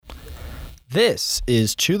This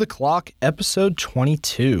is Chew the Clock, episode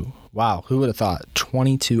 22. Wow, who would have thought?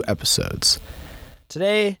 22 episodes.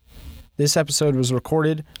 Today, this episode was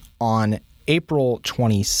recorded on April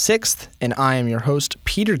 26th, and I am your host,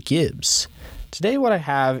 Peter Gibbs. Today, what I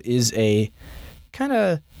have is a kind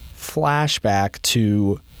of flashback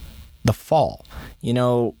to the fall. You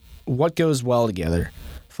know, what goes well together?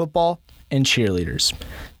 Football and cheerleaders.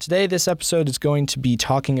 Today, this episode is going to be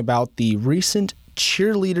talking about the recent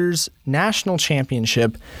Cheerleaders National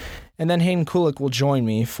Championship, and then Hayden Kulik will join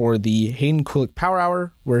me for the Hayden Kulik Power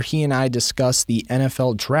Hour, where he and I discuss the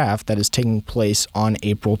NFL Draft that is taking place on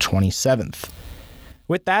April 27th.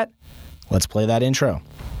 With that, let's play that intro.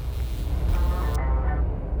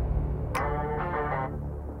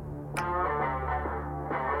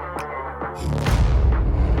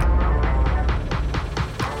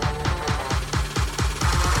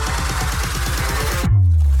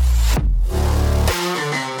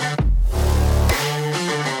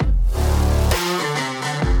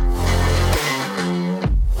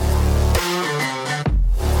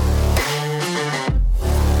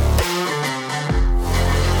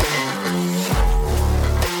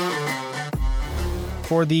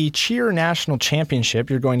 For the Cheer National Championship,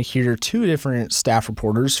 you're going to hear two different staff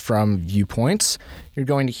reporters from Viewpoints. You're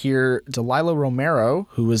going to hear Delilah Romero,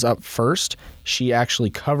 who was up first. She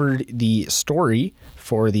actually covered the story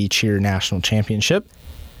for the Cheer National Championship.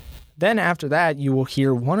 Then after that, you will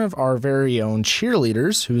hear one of our very own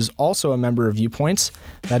cheerleaders, who's also a member of Viewpoints.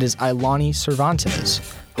 That is Ilani Cervantes.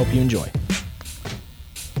 Hope you enjoy.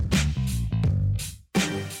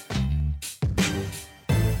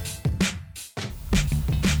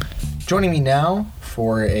 Joining me now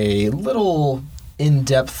for a little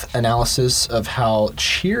in-depth analysis of how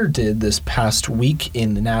cheer did this past week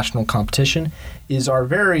in the national competition is our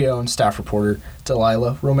very own staff reporter,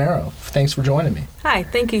 Delilah Romero. Thanks for joining me. Hi,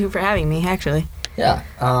 thank you for having me, actually. Yeah,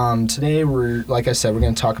 today like I said, we're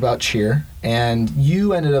going to talk about cheer, and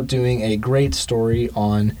you ended up doing a great story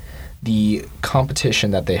on the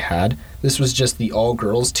competition that they had. This was just the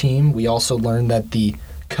all-girls team. We also learned that the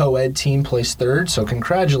co-ed team placed third, so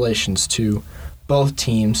congratulations to both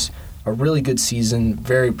teams. A really good season,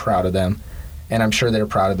 very proud of them, and I'm sure they're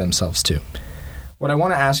proud of themselves too. What I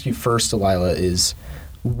want to ask you first, Delilah, is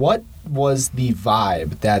what was the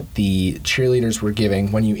vibe that the cheerleaders were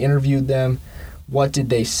giving when you interviewed them? What did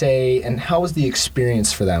they say, and how was the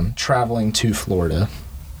experience for them traveling to Florida?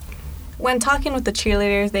 When talking with the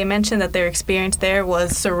cheerleaders, they mentioned that their experience there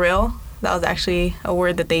was surreal. That was actually a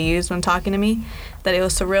word that they used when talking to me, that it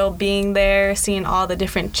was surreal being there, seeing all the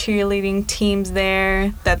different cheerleading teams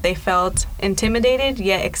there, that they felt intimidated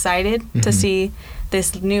yet excited to see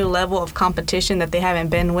this new level of competition that they haven't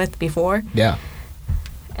been with before. Yeah.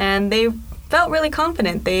 And they felt really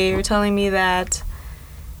confident. They were telling me that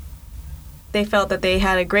they felt that they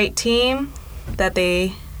had a great team, that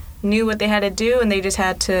they knew what they had to do, and they just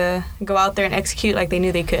had to go out there and execute like they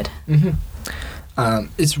knew they could. Mm-hmm.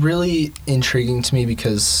 It's really intriguing to me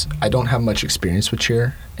because I don't have much experience with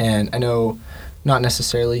cheer, and I know not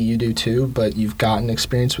necessarily you do too, but you've gotten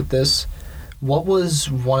experience with this. What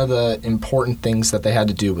was one of the important things that they had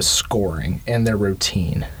to do with scoring and their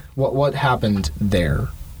routine? What happened there?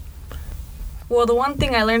 Well, the one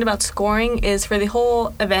thing I learned about scoring is for the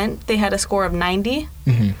whole event, they had a score of 90,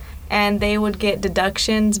 and they would get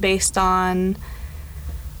deductions based on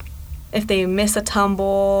if they miss a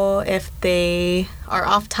tumble, if they are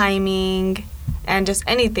off timing, and just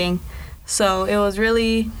anything. So it was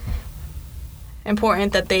really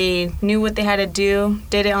important that they knew what they had to do,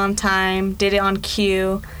 did it on time, did it on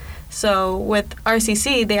cue. So with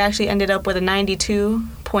RCC, they actually ended up with a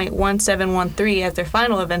 92.1713 as their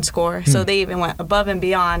final event score. So they even went above and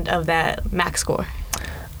beyond of that max score.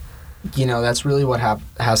 You know, that's really what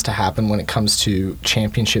has to happen when it comes to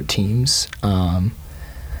championship teams.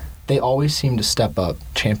 They always seem to step up,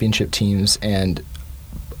 championship teams, and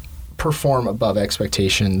perform above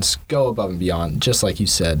expectations, go above and beyond, just like you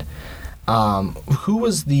said. Who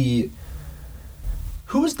was the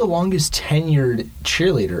longest tenured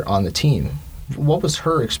cheerleader on the team? What was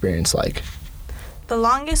her experience like? The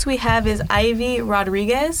longest we have is Ivy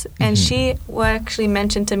Rodriguez, and she actually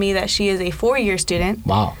mentioned to me that she is a 4-year student.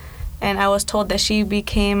 Wow. And I was told that she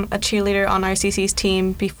became a cheerleader on RCC's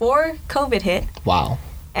team before COVID hit. Wow.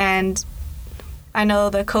 And I know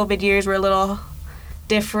the COVID years were a little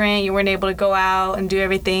different. You weren't able to go out and do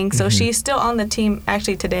everything. So she's still on the team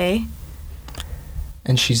actually today.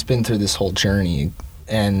 And she's been through this whole journey,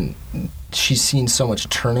 and she's seen so much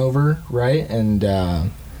turnover, right? And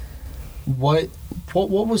what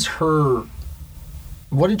was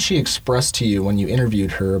what did she express to you when you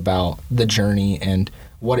interviewed her about the journey, and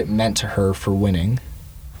what it meant to her for winning.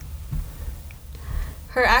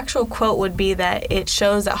 Her actual quote would be that it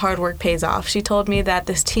shows that hard work pays off. She told me that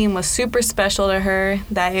this team was super special to her,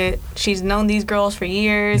 that she's known these girls for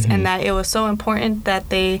years, and that it was so important that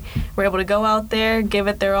they were able to go out there, give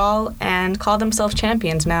it their all, and call themselves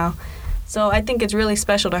champions now. So I think it's really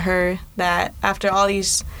special to her that after all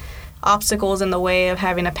these obstacles in the way of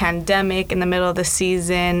having a pandemic in the middle of the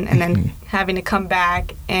season and then having to come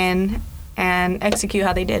back and execute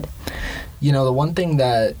how they did. You know, the one thing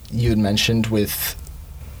that you had mentioned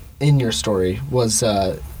in your story was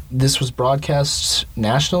this was broadcast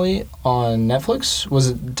nationally on Netflix. Was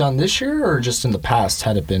it done this year or just in the past?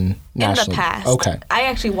 Had it been nationally? In the past. Okay. I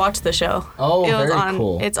actually watched the show. Oh, very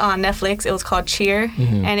cool. It's on Netflix. It was called Cheer,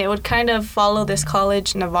 and it would kind of follow this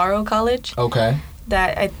college, Navarro College. Okay.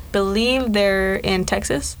 That I believe they're in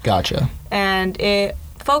Texas. Gotcha. And it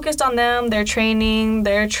focused on them, their training,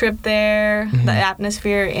 their trip there, the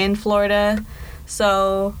atmosphere in Florida.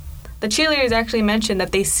 So the cheerleaders actually mentioned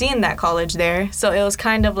that they seen that college there. So it was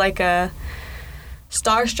kind of like a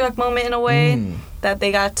starstruck moment in a way that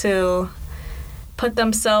they got to put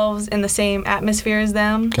themselves in the same atmosphere as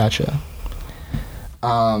them. Gotcha.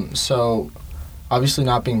 So obviously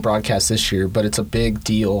not being broadcast this year, but it's a big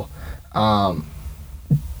deal.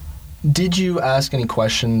 Did you ask any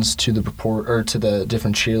questions to the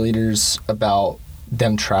different cheerleaders about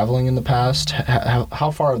them traveling in the past? How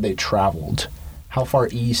far have they traveled? How far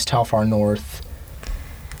east? How far north?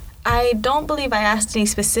 I don't believe I asked any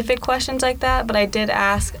specific questions like that, but I did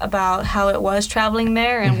ask about how it was traveling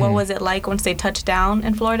there and what was it like once they touched down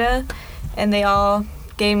in Florida. And they all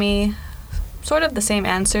gave me sort of the same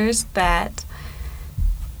answers, that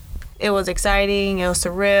it was exciting, it was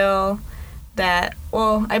surreal,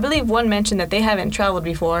 I believe one mentioned that they haven't traveled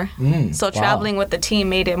before. So traveling with the team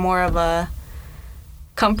made it more of a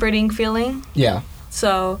comforting feeling. Yeah.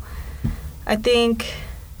 So I think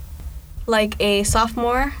like a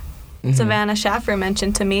sophomore, Savannah Schaffer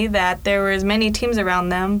mentioned to me that there were as many teams around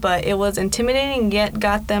them, but it was intimidating, yet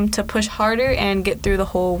got them to push harder and get through the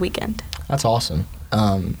whole weekend. That's awesome.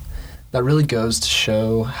 That really goes to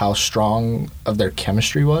show how strong of their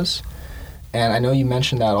chemistry was. And I know you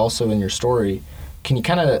mentioned that also in your story. Can you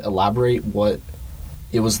kind of elaborate what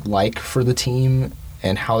it was like for the team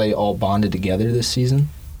and how they all bonded together this season?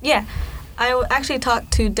 Yeah. I actually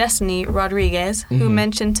talked to Destiny Rodriguez, who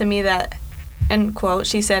mentioned to me that, end quote,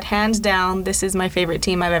 she said, hands down, this is my favorite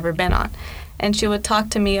team I've ever been on. And she would talk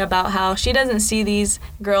to me about how she doesn't see these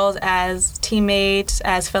girls as teammates,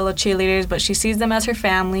 as fellow cheerleaders, but she sees them as her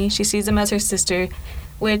family. She sees them as her sister,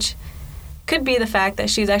 which could be the fact that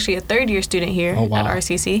she's actually a third-year student here at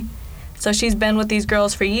RCC. So she's been with these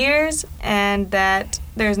girls for years, and that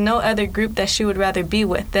there's no other group that she would rather be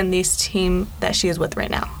with than this team that she is with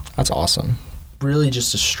right now. That's awesome. Really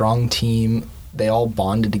just a strong team. They all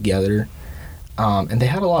bonded together, and they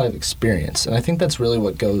had a lot of experience. And I think that's really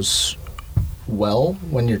what goes well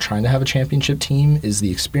when you're trying to have a championship team, is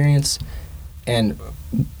the experience and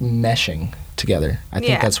meshing together. I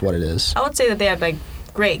think that's what it is. I would say that they had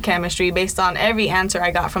great chemistry based on every answer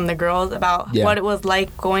I got from the girls about what it was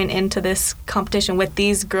like going into this competition with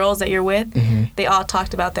these girls that you're with. They all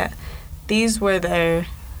talked about that. These were their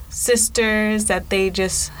sisters, that they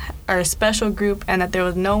just are a special group, and that there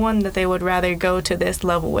was no one that they would rather go to this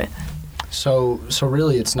level with. So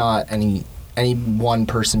really it's not any one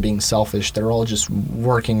person being selfish. They're all just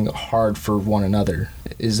working hard for one another.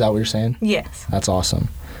 Is that what you're saying? Yes. That's awesome.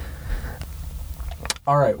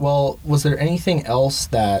 All right. Well, was there anything else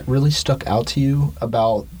that really stuck out to you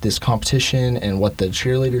about this competition and what the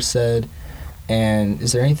cheerleaders said? And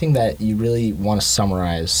is there anything that you really want to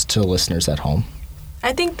summarize to the listeners at home?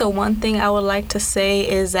 I think the one thing I would like to say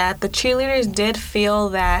is that the cheerleaders did feel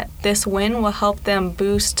that this win will help them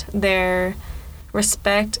boost their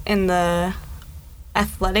respect in the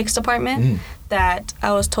athletics department. That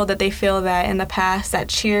I was told that they feel that in the past that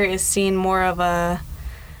cheer is seen more of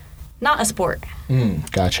not a sport.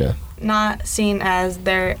 Gotcha. Not seen as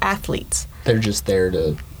their athletes. They're just there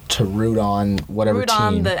to root on whatever team. Root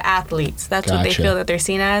on the athletes. That's what they feel that they're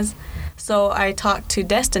seen as. So I talked to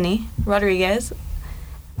Destiny Rodriguez,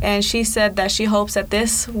 and she said that she hopes that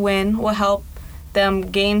this win will help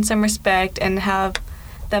them gain some respect and have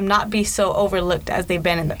them not be so overlooked as they've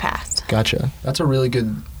been in the past. Gotcha. That's a really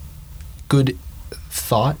good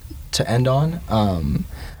thought to end on.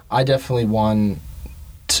 I definitely want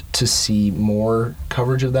to see more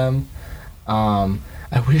coverage of them. I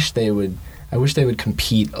wish they would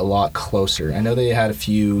compete a lot closer. I know they had a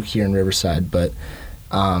few here in Riverside, but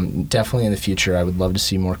definitely in the future I would love to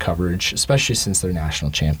see more coverage, especially since they're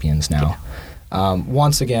national champions now.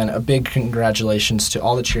 Once again, a big congratulations to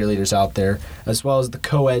all the cheerleaders out there, as well as the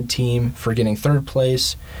co-ed team for getting third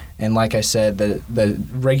place. And like I said, the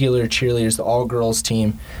regular cheerleaders, the all-girls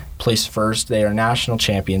team, placed first. They are national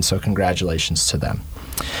champions, so congratulations to them.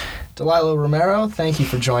 Delilah Romero, thank you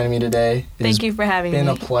for joining me today. Thank you for having me. It's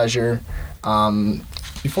been a pleasure.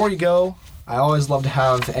 Before you go, I always love to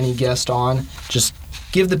have any guest on. Just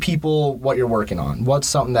give the people what you're working on. What's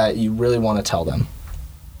something that you really want to tell them?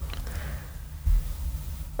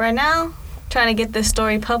 Right now, trying to get this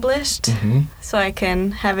story published so I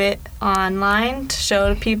can have it online to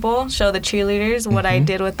show people, show the cheerleaders what I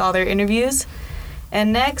did with all their interviews.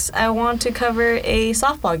 And next, I want to cover a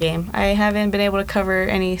softball game. I haven't been able to cover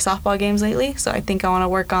any softball games lately, so I think I want to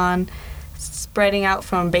work on spreading out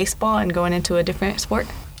from baseball and going into a different sport.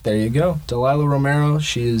 There you go. Delilah Romero,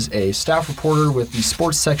 she is a staff reporter with the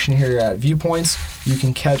sports section here at Viewpoints. You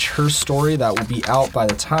can catch her story. That will be out by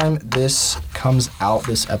the time this comes out,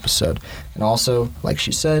 this episode. And also, like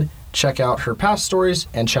she said, check out her past stories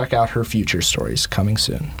and check out her future stories coming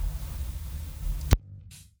soon.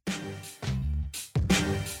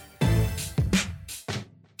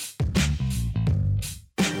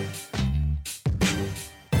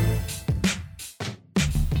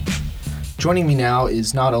 Joining me now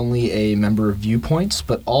is not only a member of Viewpoints,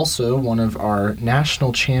 but also one of our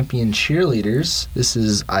national champion cheerleaders. This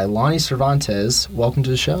is Ailani Cervantes. Welcome to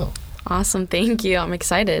the show. Awesome. Thank you. I'm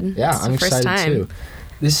excited. Yeah, it's I'm excited too.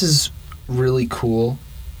 This is really cool.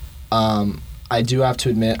 I do have to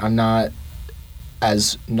admit, I'm not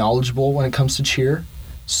as knowledgeable when it comes to cheer.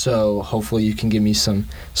 So hopefully you can give me some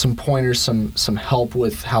pointers, some help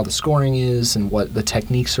with how the scoring is and what the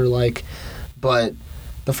techniques are like. But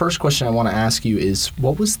the first question I want to ask you is,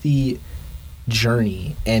 what was the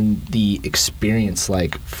journey and the experience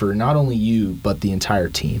like for not only you, but the entire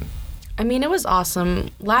team? I mean, it was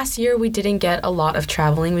awesome. Last year, we didn't get a lot of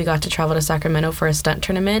traveling. We got to travel to Sacramento for a stunt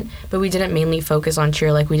tournament, but we didn't mainly focus on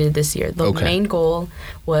cheer like we did this year. The main goal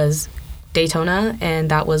was Daytona,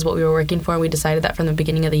 and that was what we were working for. We decided that from the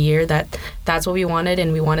beginning of the year that that's what we wanted,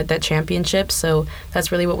 and we wanted that championship. So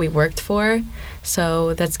that's really what we worked for.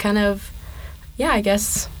 So that's kind of, I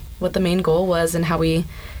guess what the main goal was and how we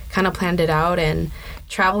kind of planned it out. And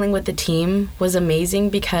traveling with the team was amazing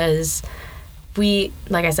because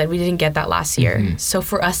like I said, we didn't get that last year. So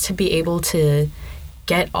for us to be able to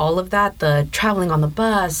get all of that, the traveling on the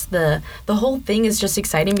bus, the whole thing is just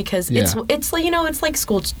exciting because it's like, it's like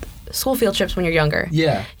school field trips when you're younger.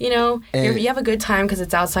 Yeah. You have a good time because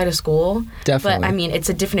it's outside of school. Definitely. But, I mean, it's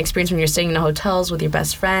a different experience when you're staying in the hotels with your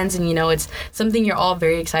best friends, and, it's something you're all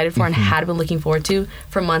very excited for and had been looking forward to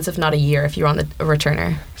for months, if not a year, if you're on a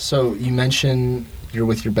returner. So you mentioned you're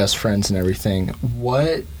with your best friends and everything.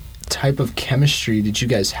 What type of chemistry did you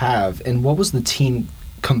guys have, and what was the team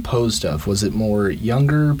composed of? Was it more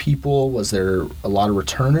younger people? Was there a lot of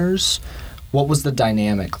returners? What was the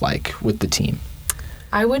dynamic like with the team?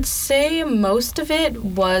 I would say most of it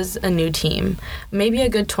was a new team. Maybe a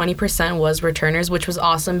good 20% was returners, which was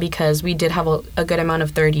awesome because we did have a good amount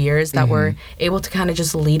of third years that were able to kind of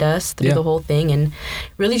just lead us through the whole thing and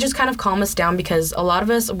really just kind of calm us down because a lot of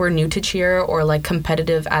us were new to cheer or like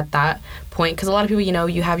competitive at that point because a lot of people,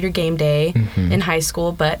 you have your game day in high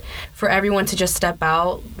school, but for everyone to just step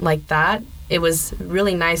out like that, it was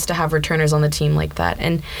really nice to have returners on the team like that.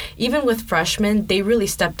 And even with freshmen, they really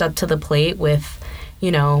stepped up to the plate with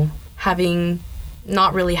having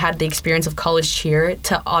not really had the experience of college cheer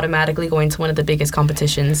to automatically go into one of the biggest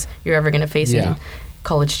competitions you're ever going to face in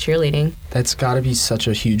college cheerleading. That's got to be such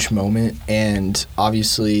a huge moment. And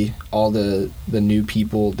obviously all the new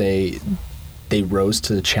people, they rose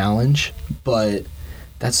to the challenge. But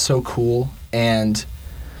that's so cool. And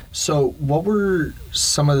so what were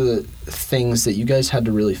some of the things that you guys had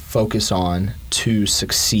to really focus on to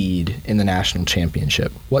succeed in the national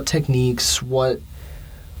championship? What techniques,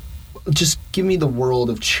 just give me the world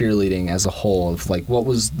of cheerleading as a whole of like what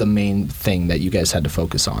was the main thing that you guys had to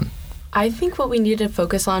focus on? I think what we needed to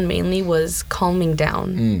focus on mainly was calming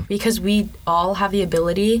down because we all have the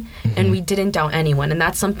ability and we didn't doubt anyone. And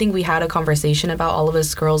that's something we had a conversation about. All of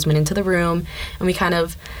us girls went into the room and we kind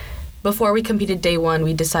of, before we competed day one,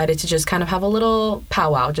 we decided to just kind of have a little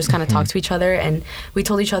powwow, just kind of talk to each other. And we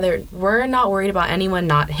told each other, we're not worried about anyone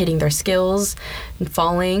not hitting their skills and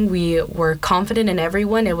falling. We were confident in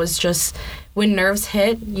everyone. It was just when nerves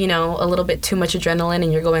hit, a little bit too much adrenaline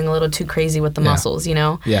and you're going a little too crazy with the muscles,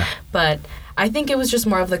 Yeah. But I think it was just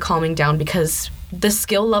more of the calming down because the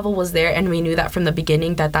skill level was there and we knew that from the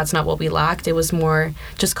beginning that that's not what we lacked. It was more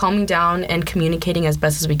just calming down and communicating as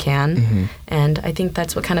best as we can. And I think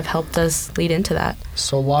that's what kind of helped us lead into that.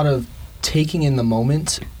 So a lot of taking in the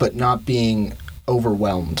moment, but not being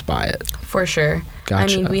overwhelmed by it. For sure.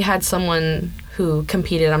 Gotcha. I mean, we had someone who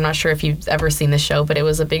competed. I'm not sure if you've ever seen the show, but it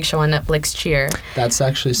was a big show on Netflix, Cheer. That's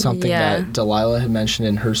actually something that Delilah had mentioned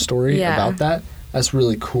in her story about that. That's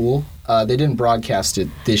really cool. They didn't broadcast it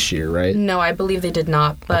this year, right? No, I believe they did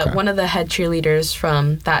not. But one of the head cheerleaders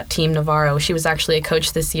from that team, Navarro, she was actually a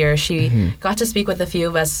coach this year. She got to speak with a few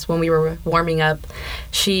of us when we were warming up.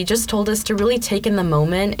 She just told us to really take in the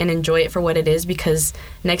moment and enjoy it for what it is, because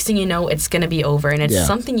next thing you know, it's going to be over. And it's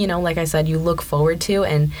something, you know, like I said, you look forward to,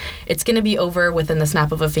 and it's going to be over within the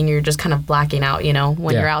snap of a finger. You're just kind of blacking out, you know,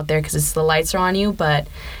 when you're out there, because the lights are on you. But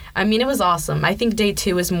I mean, it was awesome. I think day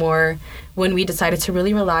 2 is more when we decided to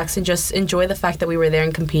really relax and just enjoy the fact that we were there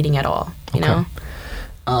and competing at all, you know?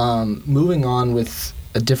 Moving on with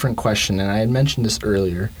a different question, and I had mentioned this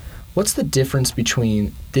earlier. What's the difference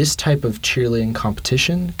between this type of cheerleading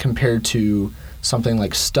competition compared to something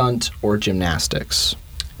like stunt or gymnastics?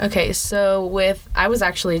 Okay, so I was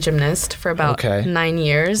actually a gymnast for about 9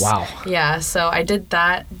 years. Wow. Yeah, so I did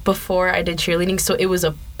that before I did cheerleading, so it was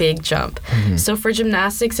a big jump. So for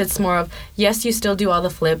gymnastics, it's more of, yes, you still do all the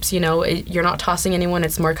flips, you know, you're not tossing anyone,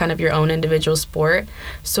 it's more kind of your own individual sport.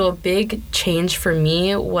 So a big change for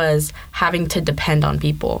me was having to depend on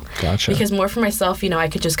people. Gotcha. Because more for myself, you know, I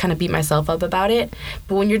could just kind of beat myself up about it.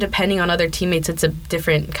 But when you're depending on other teammates, it's a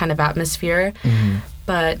different kind of atmosphere.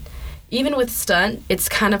 But even with stunt, it's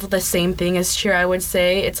kind of the same thing as cheer, I would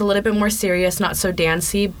say. It's a little bit more serious, not so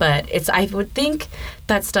dancey, but I would think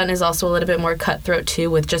that stunt is also a little bit more cutthroat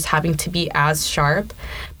too, with just having to be as sharp.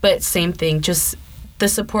 But same thing, just the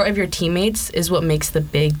support of your teammates is what makes the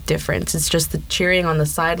big difference. It's just the cheering on the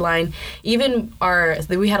sideline. Even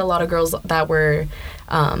we had a lot of girls that were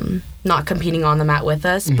not competing on the mat with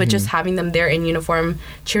us, but just having them there in uniform,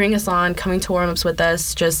 cheering us on, coming to warm-ups with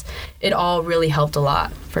us, it all really helped a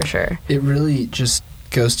lot, for sure. It really just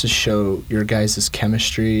goes to show your guys'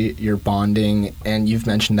 chemistry, your bonding, and you've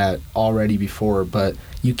mentioned that already before, but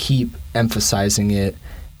you keep emphasizing it,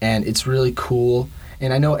 and it's really cool.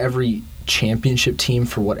 And I know every championship team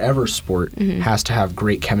for whatever sport has to have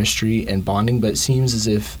great chemistry and bonding, but it seems as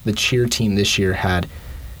if the cheer team this year had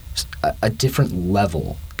a different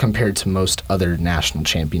level compared to most other national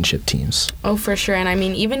championship teams. Oh, for sure. And I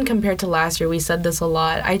mean, even compared to last year, we said this a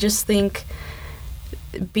lot. I just think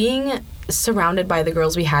being surrounded by the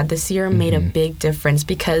girls we had this year made a big difference,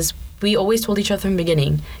 because we always told each other from the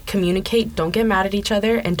beginning, communicate, don't get mad at each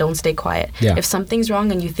other, and don't stay quiet. Yeah. If something's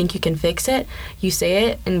wrong and you think you can fix it, you say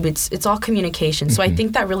it, and it's all communication. So I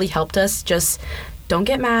think that really helped us. Just don't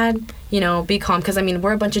get mad, you know, be calm, because I mean,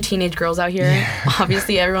 we're a bunch of teenage girls out here.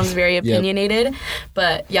 Obviously, everyone's very opinionated.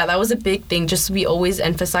 But yeah, that was a big thing. Just we always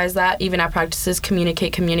emphasize that, even at practices,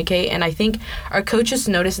 communicate. And I think our coaches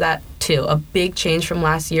noticed that too. A big change from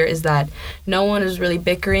last year is that no one was really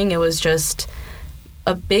bickering. It was just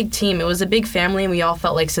a big team. It was a big family, and we all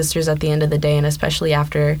felt like sisters at the end of the day, and especially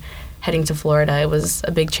after heading to Florida, it was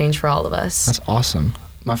a big change for all of us. That's awesome.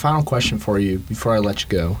 My final question for you before I let you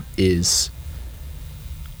go is,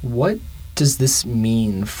 what does this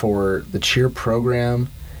mean for the cheer program,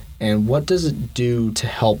 and what does it do to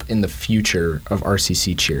help in the future of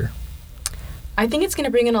RCC cheer? I think it's going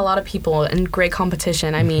to bring in a lot of people and great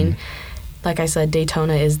competition. I mean, like I said,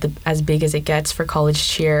 Daytona is as big as it gets for college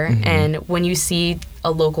cheer. And when you see a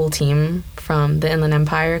local team from the Inland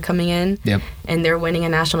Empire coming in, and they're winning a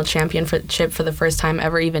national championship for the first time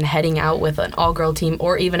ever, even heading out with an all-girl team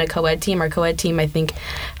or even a co-ed team. Our co-ed team, I think,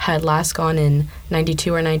 had last gone in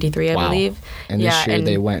 92 or 93, I believe. And this year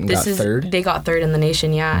they went and got third? They got third in the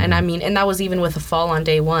nation, And I mean, and that was even with a fall on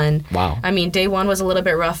day 1. Wow. I mean, day 1 was a little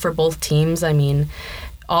bit rough for both teams. I mean,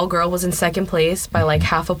 all-girl was in second place by like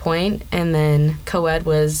half a point, and then co-ed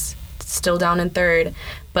was still down in third,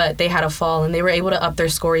 but they had a fall, and they were able to up their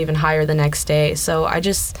score even higher the next day. So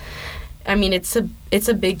I mean, it's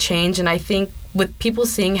a big change, and I think with people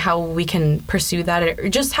seeing how we can pursue that, or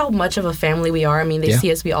just how much of a family we are. I mean, they see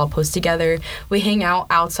us, we all post together, we hang out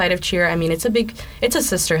outside of cheer. I mean, it's a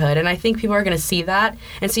sisterhood, and I think people are going to see that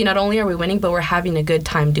and see not only are we winning, but we're having a good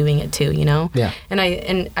time doing it too, you know? Yeah. And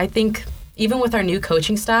I think even with our new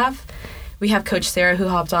coaching staff, we have Coach Sarah, who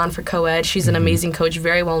hopped on for co-ed. She's an amazing coach,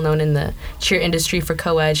 very well known in the cheer industry for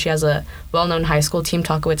co-ed. She has a well-known high school team,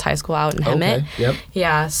 Talkowitz High School out in Hemet. Yep.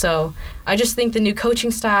 Yeah, so I just think the new coaching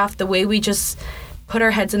staff, the way we just put our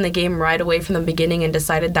heads in the game right away from the beginning and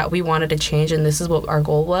decided that we wanted to change and this is what our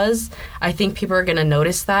goal was, I think people are going to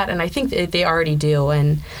notice that, and I think they already do.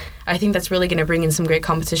 And I think that's really going to bring in some great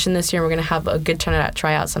competition this year, and we're going to have a good turnout at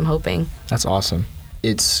tryouts, I'm hoping. That's awesome.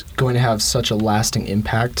 It's going to have such a lasting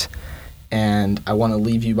impact. and I want to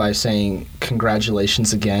leave you by saying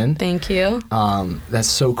congratulations again. Thank you. That's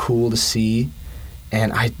so cool to see,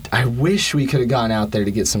 and I wish we could have gone out there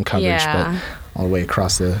to get some coverage, but all the way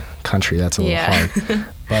across the country, that's a little hard.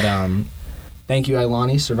 But thank you,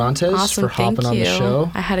 Ailani Cervantes, for hopping on the show.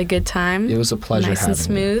 I had a good time. It was a pleasure having you. Nice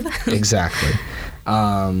and smooth. Exactly.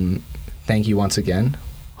 Thank you once again.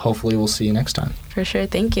 Hopefully we'll see you next time. For sure.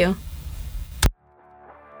 Thank you.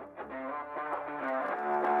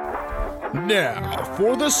 Now,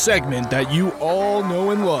 for the segment that you all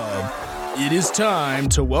know and love, it is time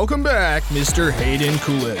to welcome back Mr. Hayden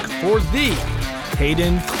Kulik for the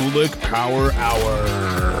Hayden Kulik Power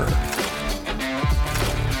Hour.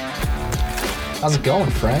 How's it going,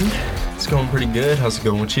 friend? It's going pretty good. How's it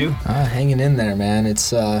going with you? Hanging in there, man.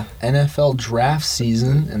 It's NFL draft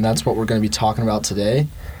season, and that's what we're going to be talking about today.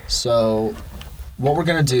 So what we're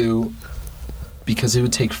going to do, because it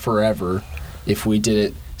would take forever if we did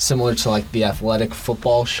it similar to like the Athletic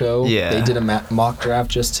football show. Yeah. They did a mock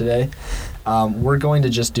draft just today. We're going to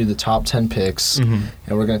just do the top 10 picks, and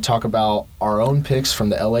we're going to talk about our own picks from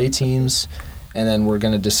the LA teams, and then we're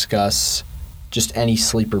going to discuss just any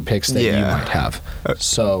sleeper picks that you might have.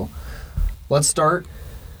 So let's start.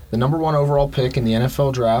 The number 1 overall pick in the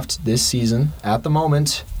NFL draft this season, at the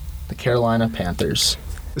moment, the Carolina Panthers.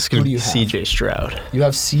 It's going to be C.J. Stroud. You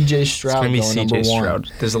have C.J. Stroud going It's going to be C.J. number 1.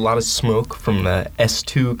 Stroud. There's a lot of smoke from the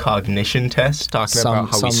S2 cognition test talking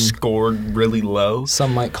about how he scored really low.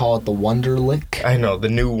 Some might call it the Wonderlic. I know, the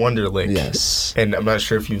new Wonderlic. Yes. And I'm not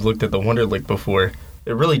sure if you've looked at the Wonderlic before.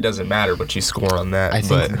 It really doesn't matter what you score on that. I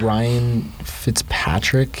think Ryan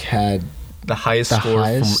Fitzpatrick had the highest score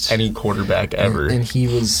from any quarterback ever. And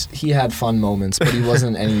he had fun moments, but he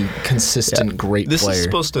wasn't any consistent great player. This is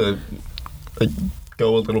supposed to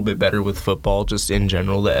go a little bit better with football, just in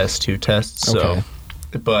general, the S2 tests. So,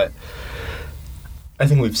 but I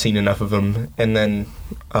think we've seen enough of them. And then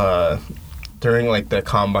during like the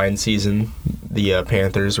combine season, the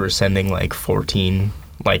Panthers were sending like 14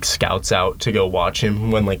 like scouts out to go watch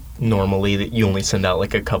him, when like normally that you only send out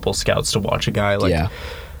like a couple scouts to watch a guy. Like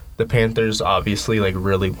the Panthers obviously like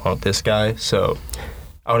really want this guy, so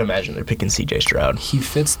I would imagine they're picking C.J. Stroud. He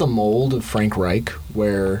fits the mold of Frank Reich,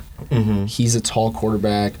 where he's a tall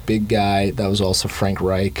quarterback, big guy. That was also Frank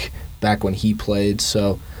Reich back when he played.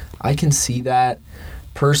 So I can see that.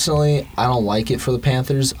 Personally, I don't like it for the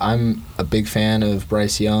Panthers. I'm a big fan of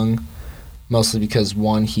Bryce Young, mostly because,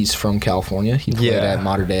 one, he's from California. He played at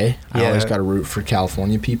Mater Dei. I always got to root for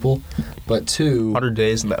California people. But two... Mater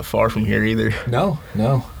Dei isn't that far from here either. No.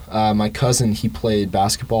 My cousin, he played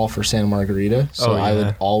basketball for Santa Margarita, so I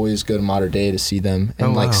would always go to Mater Dei to see them.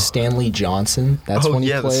 And Stanley Johnson, that's when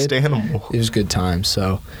he played. The Stanimal. It was a good time.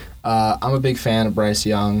 So I'm a big fan of Bryce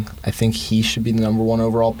Young. I think he should be the number 1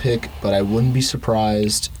 overall pick, but I wouldn't be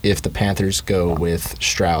surprised if the Panthers go with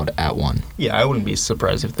Stroud at 1. Yeah, I wouldn't be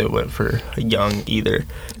surprised if they went for Young either.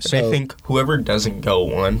 So, I think whoever doesn't go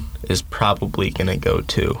 1 is probably going to go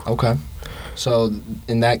 2. Okay. So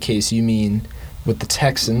in that case, you mean... with the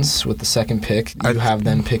Texans, with the second pick, you have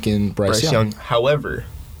them picking Bryce Young. However,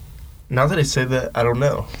 now that I say that, I don't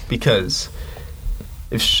know. Because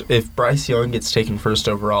if Bryce Young gets taken first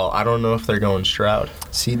overall, I don't know if they're going Stroud.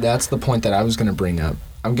 See, that's the point that I was going to bring up.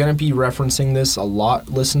 I'm going to be referencing this a lot,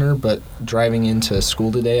 listener, but driving into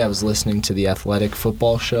school today, I was listening to the Athletic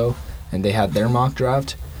football show, and they had their mock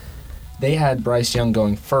draft. They had Bryce Young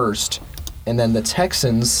going first, and then the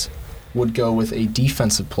Texans would go with a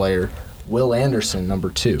defensive player, Will Anderson, number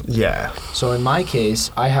 2. Yeah. So in my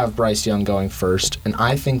case, I have Bryce Young going first, and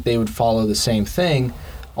I think they would follow the same thing,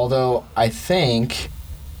 although I think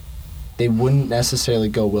they wouldn't necessarily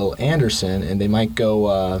go Will Anderson, and they might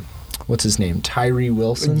go, what's his name, Tyree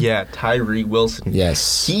Wilson? Yeah, Tyree Wilson.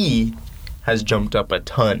 Yes. He has jumped up a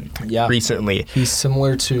ton recently. He's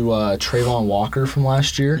similar to Trayvon Walker from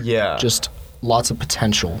last year. Yeah. Just... lots of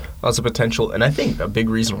potential. And I think a big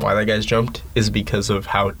reason why that guy's jumped is because of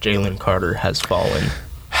how Jalen Carter has fallen.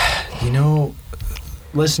 You know,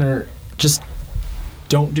 listener, just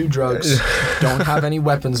don't do drugs. Don't have any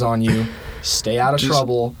weapons on you. Stay out of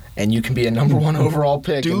trouble, and you can be a number 1 overall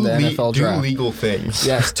pick in the NFL draft. Do legal things.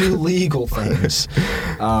 Yes, do legal things.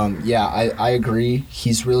 I agree.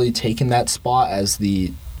 He's really taken that spot as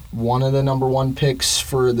one of the number 1 picks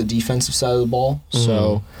for the defensive side of the ball.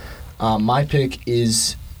 So... my pick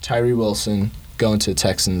is Tyree Wilson going to the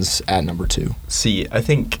Texans at number 2. See, I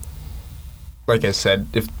think, like I said,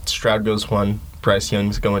 if Stroud goes 1, Bryce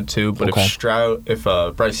Young's going 2. But if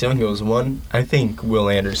Bryce Young goes 1, I think Will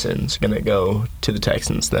Anderson's going to go to the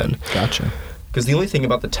Texans then. Gotcha. Because the only thing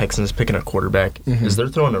about the Texans picking a quarterback is they're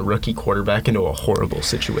throwing a rookie quarterback into a horrible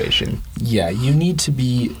situation. Yeah, you need to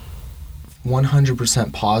be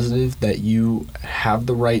 100% positive that you have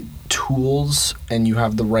the right tools and you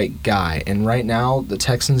have the right guy. And right now, the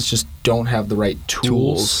Texans just don't have the right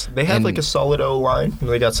tools. They have And like a solid O-line.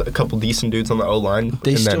 They got a couple decent dudes on the O-line.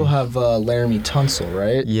 They and still then, have Laramie Tunsil,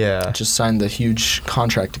 right? Yeah. Just signed the huge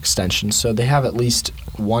contract extension. So they have at least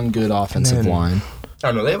one good offensive line. I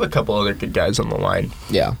don't know. They have a couple other good guys on the line.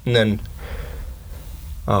 Yeah. And then,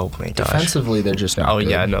 oh my gosh. Defensively, they're just not Oh, good.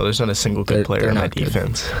 yeah, no, there's not a single good player they're on that not good.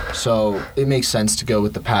 defense. So it makes sense to go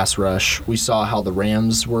with the pass rush. We saw how the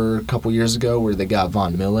Rams were a couple years ago where they got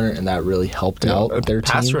Von Miller, and that really helped out their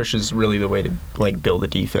pass team. rush is really the way to like build a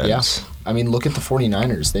defense. Yeah. I mean, look at the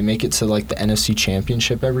 49ers. They make it to like the NFC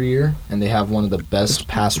Championship every year, and they have one of the best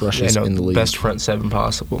pass rushes in the league. Best front seven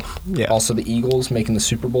possible. Yeah. Also, the Eagles making the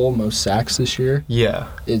Super Bowl, most sacks this year. Yeah.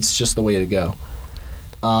 It's just the way to go.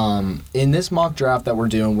 In this mock draft that we're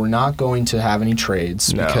doing, we're not going to have any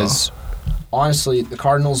trades because honestly, the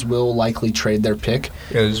Cardinals will likely trade their pick.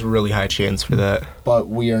 Yeah, there's a really high chance for that. But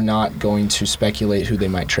we are not going to speculate who they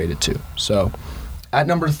might trade it to. So, at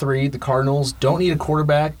number 3, the Cardinals don't need a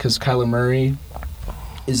quarterback because Kyler Murray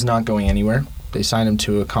is not going anywhere. They signed him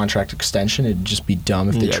to a contract extension. It'd just be dumb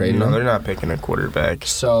if they traded him. No, they're not picking a quarterback.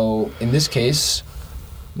 So, in this case,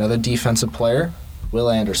 another defensive player, Will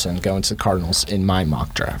Anderson, going to the Cardinals in my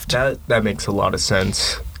mock draft. That makes a lot of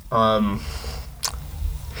sense.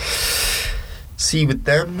 See, with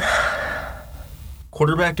them,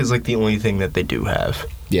 quarterback is like the only thing that they do have.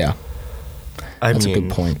 Yeah, that's a good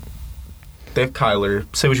point. They have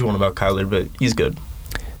Kyler. Say what you want about Kyler, but he's good.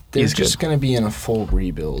 They're He's just good. going to be in a full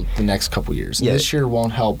rebuild the next couple years. And Yeah. this year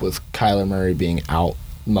won't help with Kyler Murray being out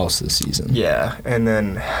most of the season. Yeah, and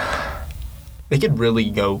then they could really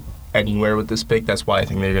go anywhere with this pick. That's why I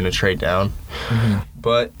think they're going to trade down. Mm-hmm.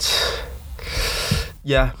 But,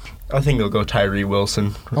 yeah, I think they'll go Tyree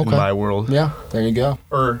Wilson in my world. Yeah, there you go.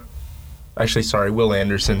 Or, actually, sorry, Will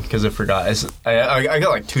Anderson, because I forgot. I got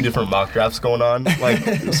like 2 different mock drafts going on like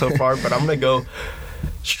so far, but I'm going to go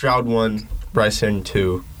Stroud 1, Bryce Young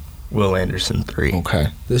 2, Will Anderson 3. Okay.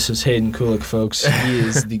 This is Hayden Kulik, folks. He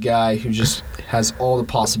is the guy who just has all the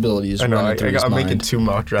possibilities I know, running through his I'm mind. making 2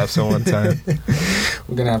 mock drafts at one time.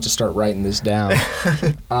 We're going to have to start writing this down.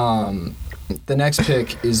 The next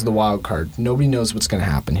pick is the wild card. Nobody knows what's going to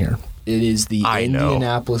happen here. It is the I know.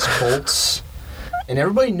 Indianapolis Colts. And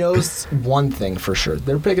everybody knows one thing for sure.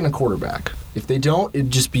 They're picking a quarterback. If they don't,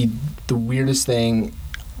 it'd just be the weirdest thing.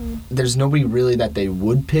 There's nobody really that they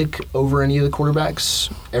would pick over any of the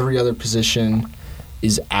quarterbacks. Every other position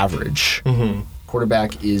is average. Mm-hmm.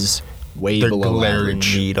 Quarterback is way They're below glaring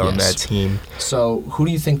average. need on Yes. that team. So, who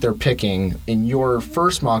do you think they're picking in your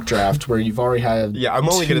first mock draft where you've already had Yeah, I'm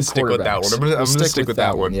only 2 gonna stick with that quarterbacks? one. I'm gonna stick with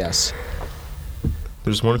that one. Yes.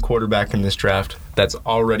 There's one quarterback in this draft that's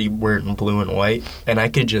already wearing blue and white, and I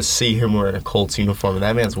could just see him wearing a Colts uniform, and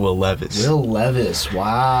that man's Will Levis. Will Levis.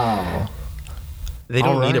 Wow. They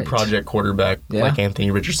don't need a Alright. project quarterback Yeah. like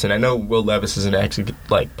Anthony Richardson. I know Will Levis isn't actually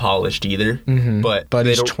like polished either, but But they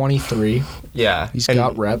he's don't. 23. Yeah, He's and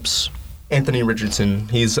got reps. Anthony Richardson.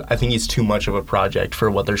 I think he's too much of a project for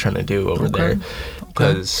what they're trying to do over there,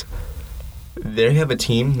 because they have a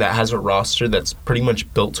team that has a roster that's pretty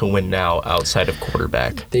much built to win now outside of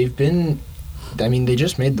quarterback. They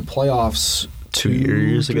just made the playoffs 2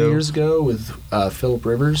 years 3 ago. years ago with Phillip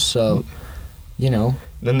Rivers. So,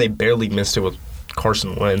 Then they barely missed it with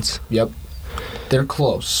Carson Wentz. yep. They're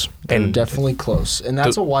close. They're And definitely close. And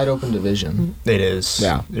that's a wide open division. It is.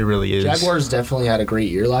 Yeah. It really is. Jaguars definitely had a great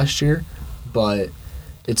year last year, but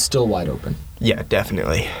it's still wide open. Yeah,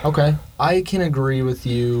 definitely. Okay. I can agree with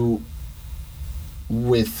you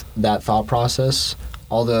with that thought process,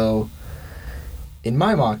 although in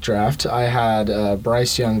my mock draft, I had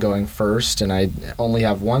Bryce Young going first, and I only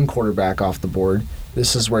have one quarterback off the board.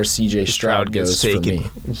 This is where C.J. Stroud goes for me.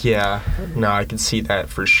 Yeah. No, I can see that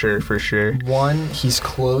for sure. One, he's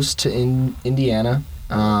close to Indiana,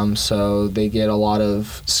 so they get a lot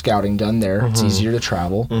of scouting done there. It's easier to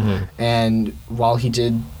travel. And while he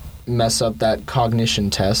did mess up that cognition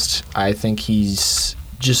test, I think he's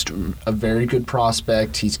just a very good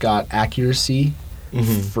prospect. He's got accuracy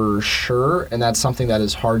for sure, and that's something that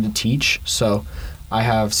is hard to teach. So I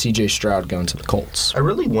have C.J. Stroud going to the Colts. I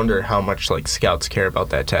really wonder how much like scouts care about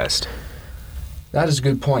that test. That is a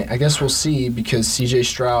good point. I guess we'll see, because C.J.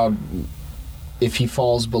 Stroud, if he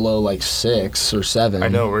falls below like 6 or 7, I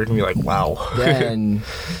know, we're going to be like, wow. then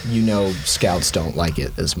scouts don't like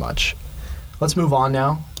it as much. Let's move on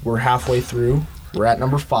now. We're halfway through. We're at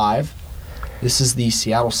number 5. This is the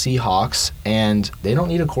Seattle Seahawks, and they don't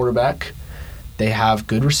need a quarterback. They have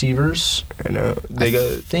good receivers. I know.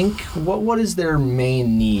 What is their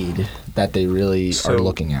main need that they really are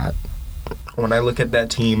looking at? when I look at that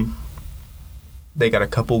team, they got a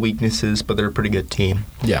couple weaknesses, but they're a pretty good team.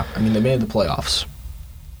 Yeah, I mean, they made the playoffs.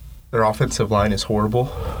 Their offensive line is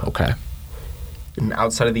horrible. Okay. And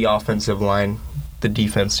outside of the offensive line, the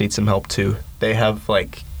defense needs some help too. They have,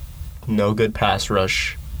 like, no good pass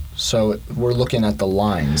rush. So we're looking at the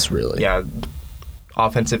lines, really. Yeah,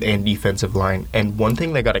 offensive and defensive line. And one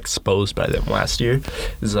thing that got exposed by them last year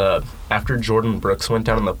is after Jordan Brooks went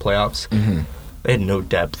down in the playoffs, they had no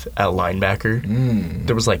depth at linebacker.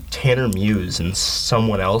 There was like Tanner Muse and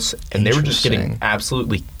someone else, and they were just getting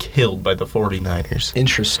absolutely killed by the 49ers.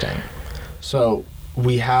 Interesting. So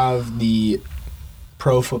we have the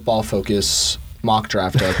Pro Football Focus mock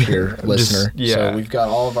draft up here, listener. Yeah. So we've got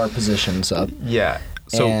all of our positions up. Yeah.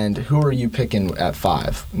 So, and who are you picking at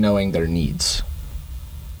 5, knowing their needs?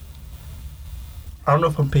 I don't know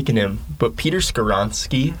if I'm picking him, but Peter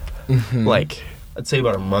Skoronski, like, I'd say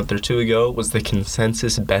about a month or two ago, was the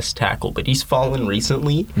consensus best tackle, but he's fallen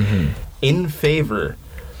recently in favor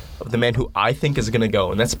of the man who I think is going to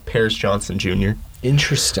go, and that's Paris Johnson Jr.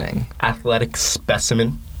 Interesting. Athletic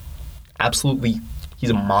specimen. Absolutely, he's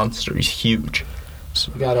a monster. He's huge.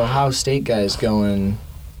 So we got Ohio State guys going.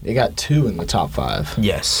 They got 2 in the top 5.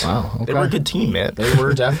 Yes. Wow. Okay. They were a good team, man. They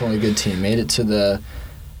were definitely a good team. Made it to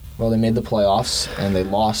they made the playoffs, and they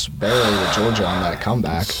lost barely to Georgia on that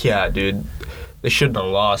comeback. Yeah, dude. They shouldn't have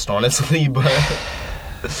lost, honestly, but...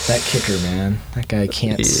 That kicker, man. That guy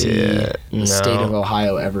can't see the state of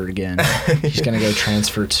Ohio ever again. He's going to go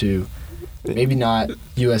transfer to maybe not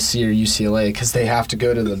USC or UCLA because they have to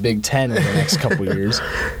go to the Big Ten in the next couple years.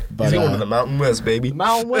 But, he's going to the Mountain West, baby.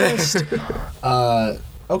 Mountain West.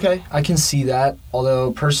 Okay, I can see that.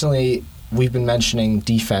 Although, personally, we've been mentioning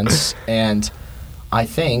defense, and I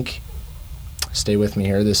think, stay with me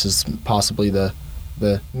here, this is possibly the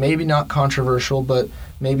maybe not controversial, but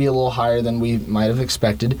maybe a little higher than we might have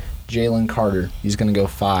expected, Jalen Carter. He's going to go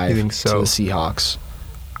 5 to the Seahawks.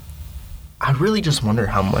 I really just wonder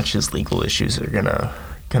how much his legal issues are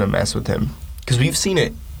gonna mess with him, because we've seen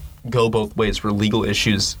it go both ways, where legal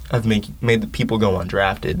issues have made the people go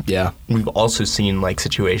undrafted. Yeah. We've also seen like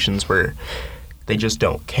situations where they just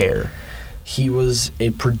don't care. He was a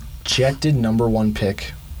projected number 1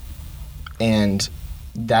 pick, and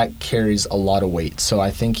that carries a lot of weight. So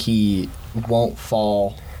I think he won't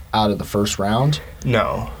fall out of the first round.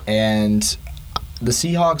 No. And the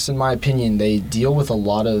Seahawks, in my opinion, they deal with a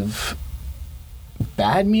lot of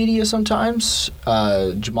bad media sometimes.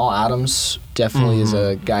 Jamal Adams definitely is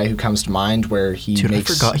a guy who comes to mind where he I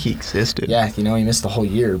forgot he existed. Yeah, he missed the whole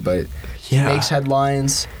year, but he makes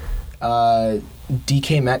headlines.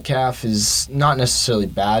 DK Metcalf is not necessarily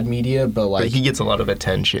bad media, but he gets a lot of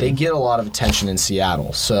attention. They get a lot of attention in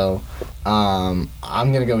Seattle. So I'm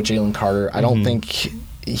going to go with Jalen Carter. I don't think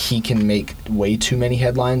he can make way too many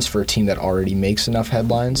headlines for a team that already makes enough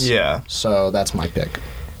headlines. Yeah. So that's my pick.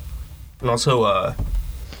 And also,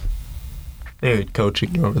 they're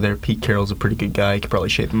coaching over there. Pete Carroll's a pretty good guy. He could probably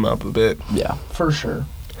shape him up a bit. Yeah, for sure.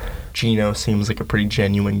 Gino seems like a pretty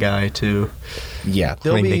genuine guy, too. Yeah, I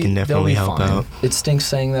think they can definitely help out. It stinks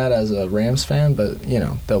saying that as a Rams fan, but,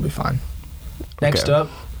 they'll be fine. Next up,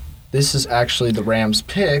 this is actually the Rams'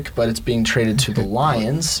 pick, but it's being traded to the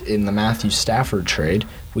Lions in the Matthew Stafford trade.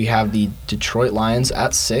 We have the Detroit Lions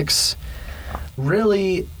at 6.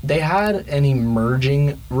 Really, they had an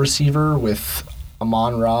emerging receiver with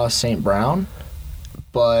Amon-Ra St. Brown,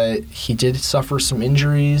 but he did suffer some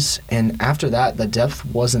injuries, and after that, the depth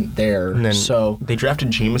wasn't there. And then so they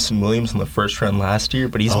drafted Jameson Williams in the first round last year,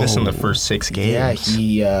 but he's missing the first 6 games.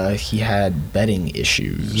 Yeah, he had betting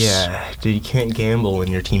issues. Yeah, dude, you can't gamble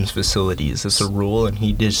in your team's facilities. It's a rule, and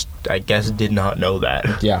he just, I guess, did not know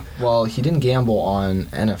that. Yeah, well, he didn't gamble on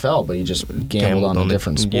NFL, but he just gambled on a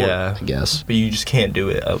different sport, I guess. But you just can't do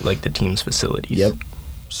it at, like, the team's facilities. Yep.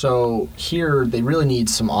 So here, they really need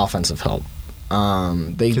some offensive help.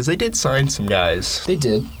 Because they did sign some guys. They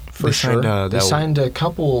did, for sure. They signed a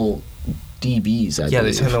couple DBs, I believe.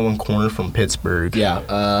 They signed that one corner from Pittsburgh. Yeah.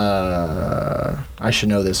 I should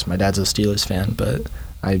know this. My dad's a Steelers fan, but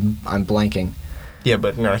I'm blanking. Yeah,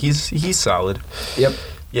 but no, he's solid. Yep.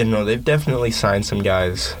 Yeah, no, they've definitely signed some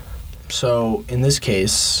guys. So, in this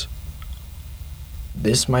case,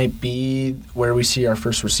 this might be where we see our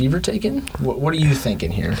first receiver taken? What are you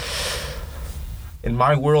thinking here? In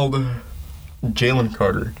my world, Jalen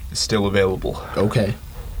Carter is still available. Okay.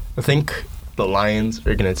 I think the Lions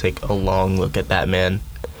are going to take a long look at that man.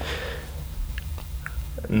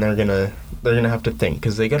 And they're gonna have to think,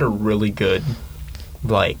 because they got a really good,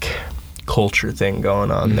 culture thing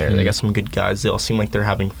going on there. They got some good guys. They all seem like they're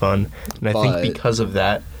having fun. And I think because of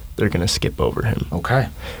that, they're going to skip over him. Okay.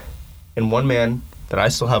 And one man that I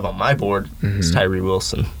still have on my board is Tyree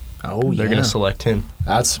Wilson. Oh, They're going to select him.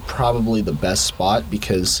 That's probably the best spot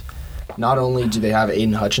because not only do they have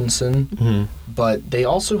Aiden Hutchinson, but they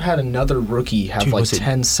also had another rookie have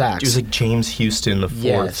 10 sacks. It was like James Houston the fourth.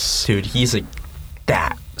 Yes. Dude, he's like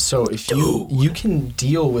that. So if you can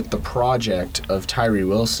deal with the project of Tyree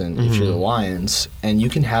Wilson if you're the Lions, and you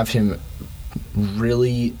can have him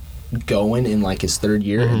really going in like his third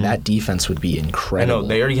year, and that defense would be incredible. I know,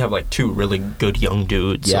 they already have like 2 really good young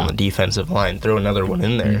dudes on the defensive line. Throw another one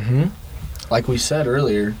in there. Like we said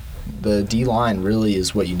earlier, the D-line really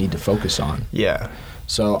is what you need to focus on. Yeah.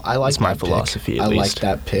 So I like That's my that philosophy, pick. at I like least.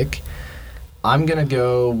 that pick. I'm going to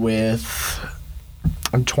go with...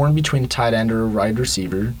 I'm torn between a tight end or a wide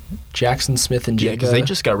receiver. Jackson Smith and Jigga. Yeah, because they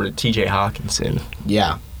just got rid of T.J. Hawkinson.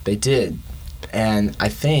 Yeah, they did. And I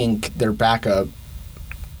think their backup,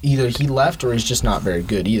 either he left or he's just not very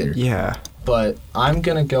good either. Yeah. But I'm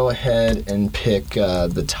going to go ahead and pick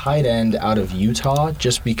the tight end out of Utah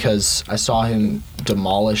just because I saw him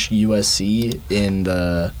demolish USC in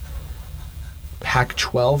the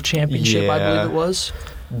Pac-12 championship, I believe it was.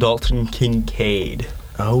 Dalton Kincaid.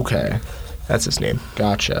 Okay. That's his name.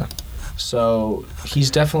 Gotcha. So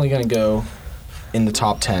he's definitely going to go in the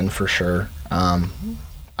top 10 for sure.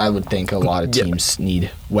 I would think a lot of teams need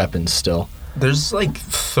weapons still. There's like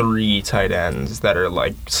 3 tight ends that are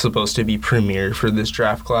like supposed to be premier for this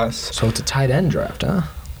draft class. So it's a tight end draft, huh?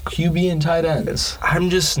 QB and tight ends. I'm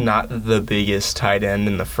just not the biggest tight end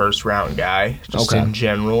in the first round guy, just in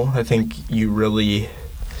general. I think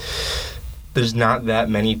there's not that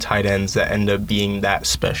many tight ends that end up being that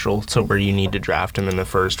special to where you need to draft them in the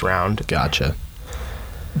first round. Gotcha.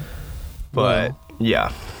 But,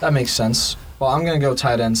 yeah. That makes sense. Well, I'm going to go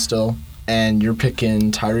tight end still, and you're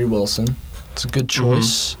picking Tyree Wilson. It's a good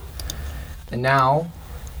choice. And now,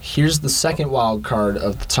 here's the second wild card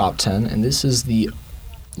of the top 10, and this is the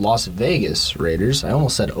Las Vegas Raiders. I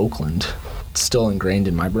almost said Oakland. It's still ingrained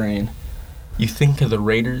in my brain. You think of the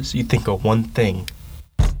Raiders, you think of one thing.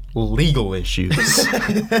 Legal issues.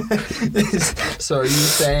 So are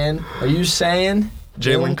you saying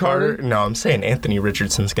Jalen Carter? No, I'm saying Anthony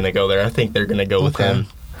Richardson's going to go there. I think they're going to go with him.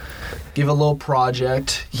 Give a little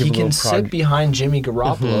project. He can sit behind Jimmy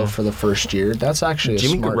Garoppolo for the first year. That's actually a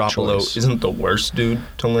smart Garoppolo choice. Isn't the worst dude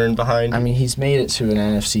to learn behind. I mean, he's made it to an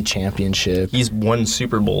NFC championship. He's won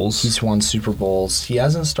Super Bowls. He's won Super Bowls. He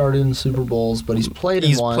hasn't started in Super Bowls, but he's played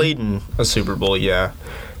in one. He's played in a Super Bowl, yeah.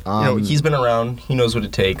 He's been around. He knows what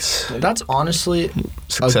it takes. That's honestly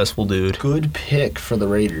successful dude. Good pick for the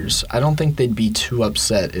Raiders. I don't think they'd be too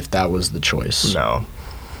upset if that was the choice. No.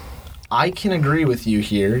 I can agree with you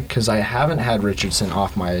here because I haven't had Richardson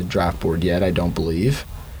off my draft board yet, I don't believe.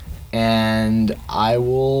 And I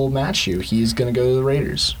will match you. He's going to go to the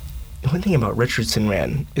Raiders. The one thing about Richardson,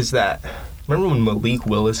 man, is that remember when Malik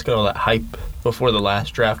Willis got all that hype before the last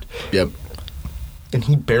draft? Yep. And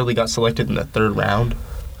he barely got selected in the 3rd round?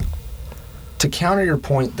 To counter your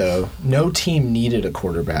point, though, no team needed a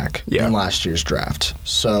quarterback in last year's draft.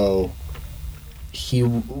 So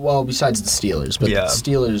besides the Steelers, but the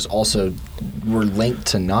Steelers also were linked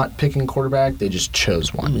to not picking quarterback. They just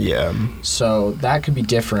chose one. Yeah. So that could be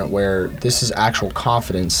different where this is actual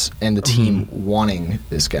confidence and the team wanting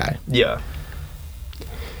this guy. Yeah.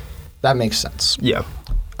 That makes sense. Yeah.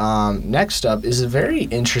 Next up is a very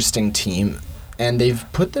interesting team, and they've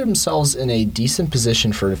put themselves in a decent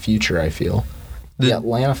position for the future, I feel. The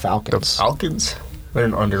Atlanta Falcons. The Falcons? They're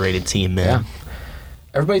an underrated team, man. Yeah.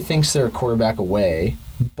 Everybody thinks they're a quarterback away,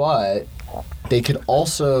 but they could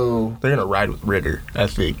also... They're going to ride with Ritter, I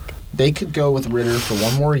think. They could go with Ritter for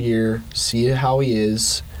one more year, see how he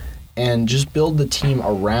is, and just build the team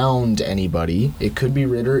around anybody. It could be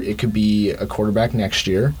Ritter. It could be a quarterback next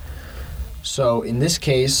year. So, in this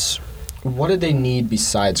case, what do they need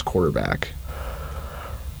besides quarterback?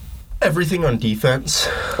 Everything on defense.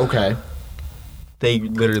 Okay. They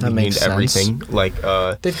literally need everything. Like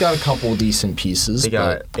they've got a couple decent pieces. They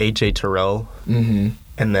got AJ Terrell, and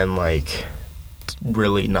then like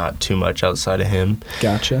really not too much outside of him.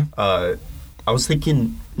 Gotcha. I was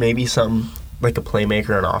thinking maybe something like a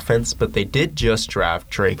playmaker on offense, but they did just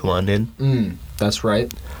draft Drake London. That's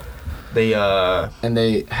right. They and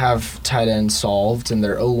they have tight end solved, and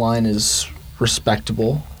their O-line is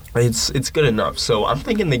respectable. It's good enough. So I'm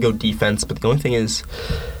thinking they go defense, but the only thing is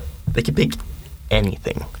they could pick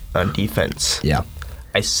anything on defense. Yeah.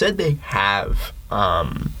 I said they have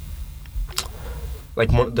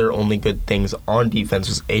like one of their only good things on defense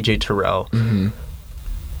was AJ Terrell.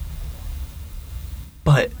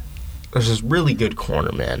 But there's this really good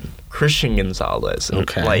corner, man. Christian Gonzalez. And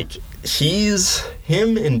like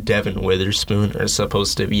him and Devin Witherspoon are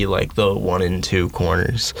supposed to be like the 1 and 2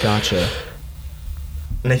 corners. Gotcha.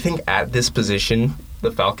 And I think at this position,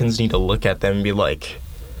 the Falcons need to look at them and be like,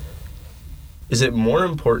 is it more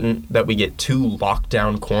important that we get 2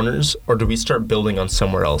 lockdown corners, or do we start building on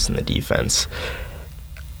somewhere else in the defense?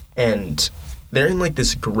 And they're in like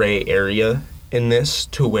this gray area in this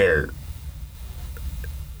to where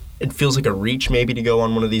it feels like a reach maybe to go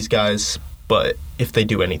on one of these guys, but if they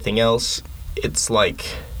do anything else, it's like,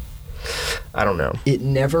 I don't know. It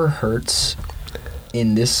never hurts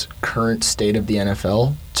in this current state of the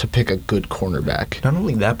NFL to pick a good cornerback. Not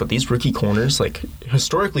only that, but these rookie corners, like,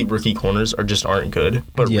 historically rookie corners aren't good,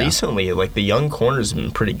 but recently, like, the young corners have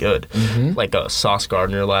been pretty good. Mm-hmm. Like Sauce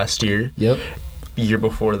Gardner last year. Yep. The year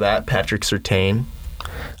before that, Patrick Surtain.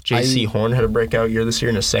 J.C. Horn had a breakout year this year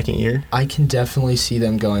in his second year. I can definitely see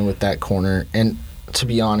them going with that corner. And to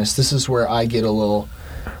be honest, this is where I get a little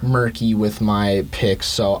murky with my picks,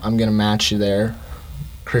 so I'm going to match you there.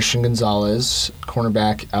 Christian Gonzalez,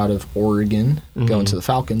 cornerback out of Oregon, going to the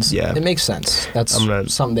Falcons. Yeah. It makes sense. That's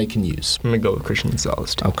something they can use. I'm going to go with Christian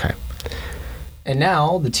Gonzalez, too. Okay. And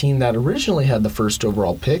now, the team that originally had the first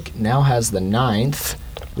overall pick now has the 9th.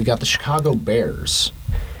 We got the Chicago Bears.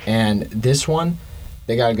 And this one,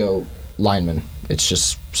 they got to go lineman. It's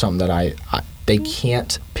just something that they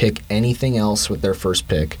can't pick anything else with their first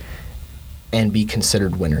pick and be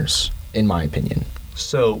considered winners, in my opinion.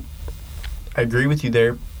 So, I agree with you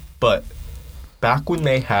there, but back when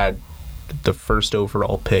they had the first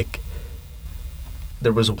overall pick,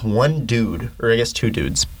 there was one dude, or I guess 2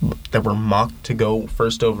 dudes, that were mocked to go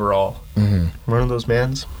first overall. Mm-hmm. One of those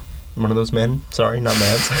men, sorry, not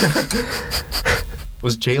mans,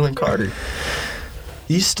 was Jalen Carter.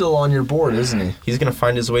 He's still on your board, isn't he? He's going to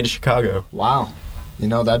find his way to Chicago. Wow. You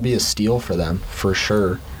know, that'd be a steal for them, for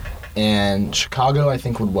sure. And Chicago, I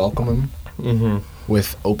think, would welcome him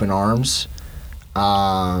with open arms.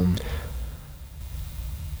 I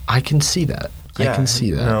can see that. Yeah, I can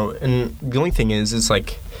see that. No, and the only thing is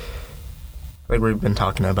like we've been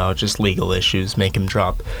talking about, just legal issues make him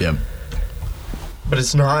drop. Yep. But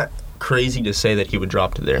it's not crazy to say that he would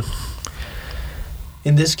drop to there.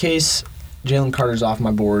 In this case, Jalen Carter's off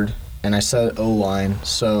my board, and I said O-line,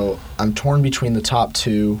 so I'm torn between the top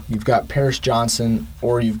 2. You've got Paris Johnson,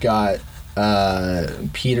 or you've got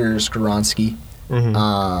Peter Skoronski.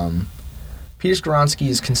 Peter Skoronski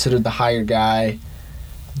is considered the higher guy.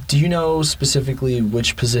 Do you know specifically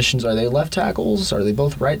which positions? Are they left tackles? Are they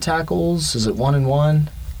both right tackles? Is it 1 and 1?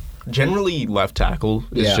 Generally, left tackle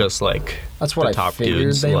is just like that's what the I top figured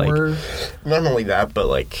dudes. They like, were. Not only that, but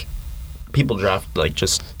like people draft like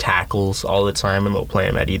just tackles all the time, and they'll play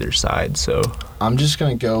them at either side. So I'm just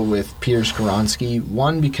gonna go with Peter Skoronski.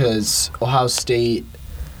 One, because Ohio State.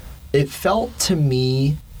 It felt to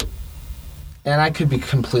me, and I could be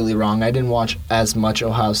completely wrong, I didn't watch as much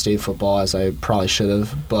Ohio State football as I probably should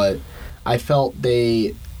have, but I felt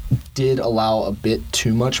they did allow a bit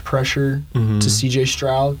too much pressure to C.J.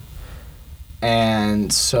 Stroud.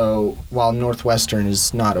 And so while Northwestern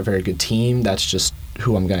is not a very good team, that's just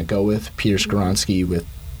who I'm going to go with, Peter Skoronski with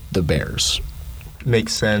the Bears.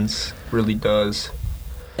 Makes sense. Really does.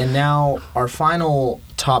 And now our final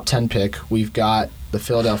top 10 pick, we've got the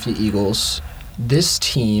Philadelphia Eagles. This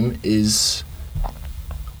team is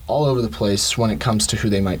all over the place when it comes to who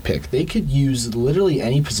they might pick. They could use literally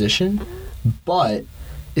any position, but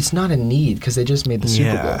it's not a need because they just made the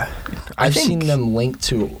Super Bowl. I've seen them linked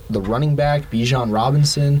to the running back, Bijan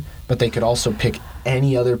Robinson, but they could also pick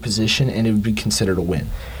any other position and it would be considered a win.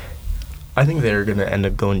 I think they're going to end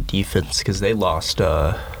up going defense because they lost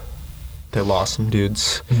some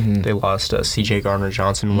dudes. They lost C.J.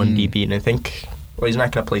 Gardner-Johnson, one DB, and I think, well, he's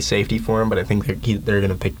not going to play safety for him, but I think they're going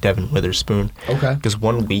to pick Devin Witherspoon. Okay. Because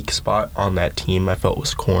one weak spot on that team I felt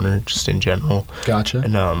was corner, just in general. Gotcha.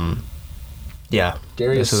 And, yeah.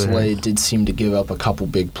 Darius Slay did seem to give up a couple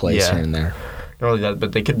big plays here and there. Not only that,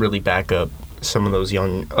 but they could really back up some of those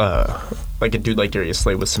young, like a dude like Darius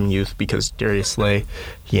Slay with some youth, because Darius Slay,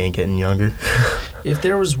 he ain't getting younger. If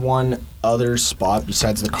there was one other spot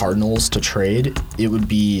besides the Cardinals to trade, it would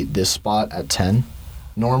be this spot at 10.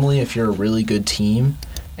 Normally, if you're a really good team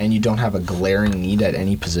and you don't have a glaring need at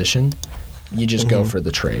any position, you just go for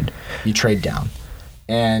the trade. You trade down.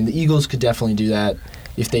 And the Eagles could definitely do that.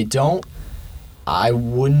 If they don't, I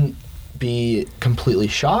wouldn't be completely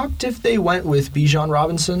shocked if they went with Bijan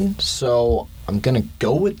Robinson, so I'm going to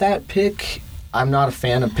go with that pick. I'm not a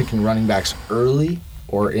fan of picking running backs early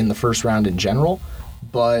or in the first round in general,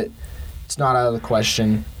 but it's not out of the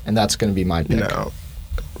question, and that's going to be my pick. No.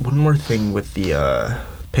 One more thing with the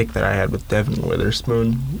pick that I had with Devin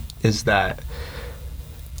Witherspoon is that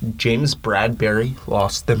James Bradbury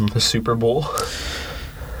lost them the Super Bowl.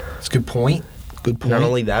 That's a good point. Good point. Not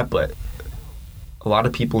only that, but a lot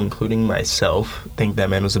of people, including myself, think that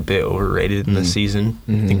man was a bit overrated in the season.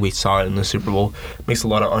 I think we saw it in the Super Bowl. Makes a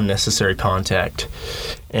lot of unnecessary contact,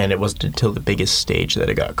 and it wasn't until the biggest stage that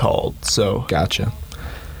it got called. So Gotcha.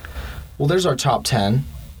 Well, there's our top 10.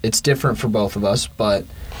 It's different for both of us, but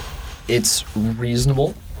it's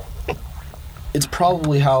reasonable. It's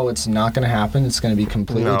probably how it's not going to happen. It's going to be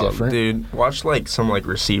completely different. Dude, watch some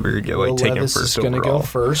receiver get Will taken Levis first is going to overall. go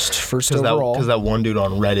first overall. Because that one dude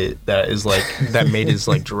on Reddit that is that made his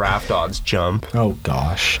draft odds jump. Oh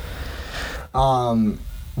gosh.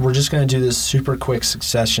 We're just going to do this super quick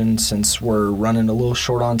succession since we're running a little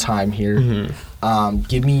short on time here.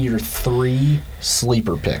 Give me your 3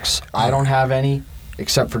 sleeper picks. I don't have any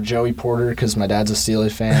except for Joey Porter because my dad's a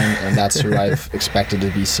Steelers fan and that's who I've expected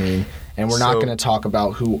to be seen. And we're not going to talk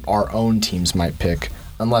about who our own teams might pick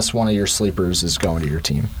unless one of your sleepers is going to your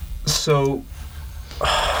team. So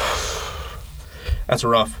that's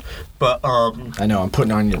rough. But I know I'm putting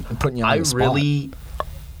you on the spot.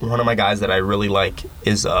 One of my guys that I really like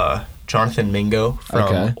is Jonathan Mingo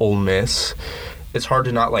from Ole Miss. It's hard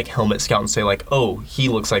to not helmet scout and say oh, he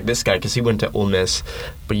looks like this guy because he went to Ole Miss,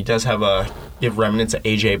 but he does have remnants of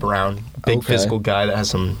AJ Brown, big physical guy that has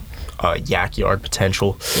some yak yard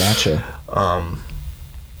potential. Gotcha.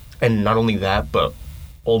 And not only that, but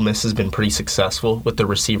Ole Miss has been pretty successful with the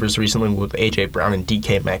receivers recently with AJ Brown and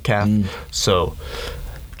DK Metcalf. So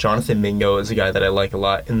Jonathan Mingo is a guy that I like a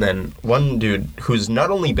lot. And then one dude who's not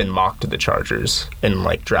only been mocked to the Chargers in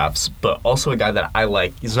drafts, but also a guy that I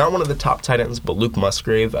like. He's not one of the top tight ends, but Luke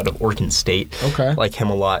Musgrave out of Oregon State. Okay. I like him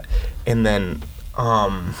a lot. And then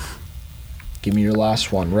give me your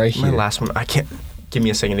last one right here. My last one. I can't. Give me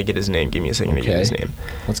a second to get his name.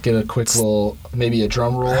 Let's get a quick little, maybe a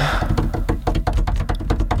drum roll.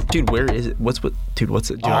 Dude, where is it? What's it?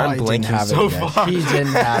 John blanking so far. He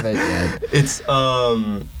didn't have it yet. It's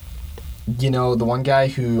the one guy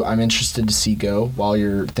who I'm interested to see go while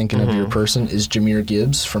you're thinking of your person is Jahmyr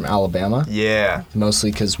Gibbs from Alabama. Yeah.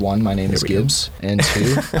 Mostly because 1, my name is Gibbs, and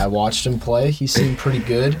 2, I watched him play. He seemed pretty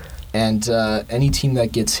good, and any team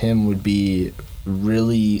that gets him would be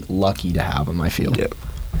really lucky to have him, I feel. Yep.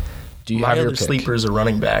 Do you My have your other pick? sleeper is a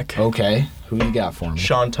running back. Okay. Who you got for me?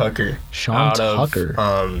 Sean Tucker. Sean Tucker.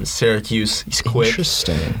 Of Syracuse. He's quick.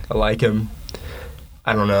 Interesting. I like him.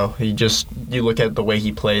 I don't know. You look at the way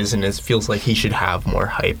he plays and it feels like he should have more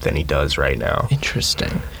hype than he does right now.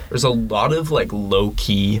 Interesting. There's a lot of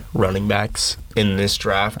low-key running backs in this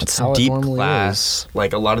draft. That's it's how a it deep normally class.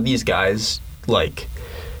 is. A lot of these guys,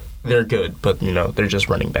 they're good, but they're just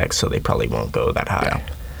running backs, so they probably won't go that high.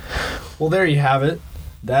 Yeah. Well, there you have it.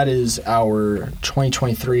 That is our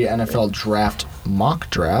 2023 NFL Draft mock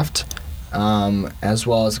draft, as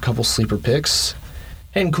well as a couple sleeper picks.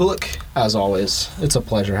 Hayden Kulik, as always, it's a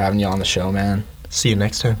pleasure having you on the show, man. See you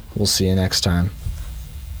next time. We'll see you next time.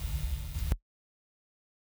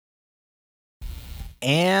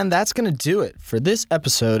 And that's going to do it for this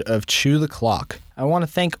episode of Chew the Clock. I want to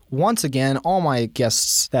thank once again all my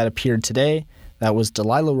guests that appeared today. That was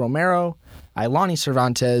Delilah Romero, Ailani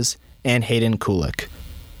Cervantes, and Hayden Kulik.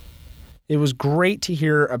 It was great to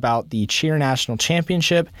hear about the Cheer National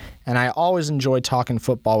Championship, and I always enjoy talking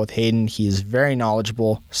football with Hayden. He is very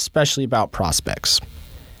knowledgeable, especially about prospects.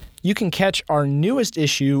 You can catch our newest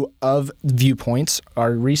issue of Viewpoints,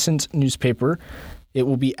 our recent newspaper. It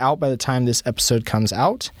will be out by the time this episode comes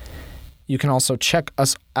out. You can also check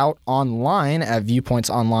us out online at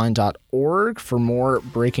viewpointsonline.org for more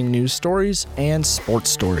breaking news stories and sports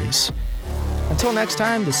stories. Until next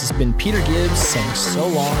time, this has been Peter Gibbs saying so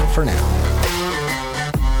long for now.